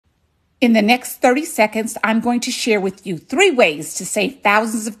In the next 30 seconds, I'm going to share with you 3 ways to save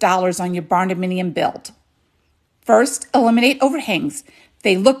thousands of dollars on your Barndominium build. First, eliminate overhangs.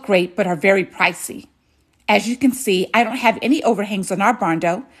 They look great but are very pricey. As you can see, I don't have any overhangs on our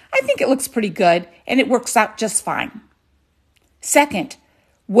Barndo. I think it looks pretty good and it works out just fine. Second,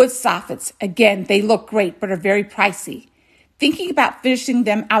 wood soffits. Again, they look great but are very pricey. Thinking about finishing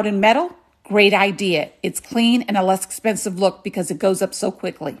them out in metal? Great idea. It's clean and a less expensive look because it goes up so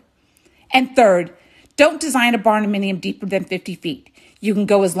quickly. And third, don't design a Barndominium deeper than 50 feet. You can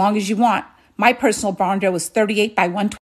go as long as you want. My personal Barndo is 38 by 120.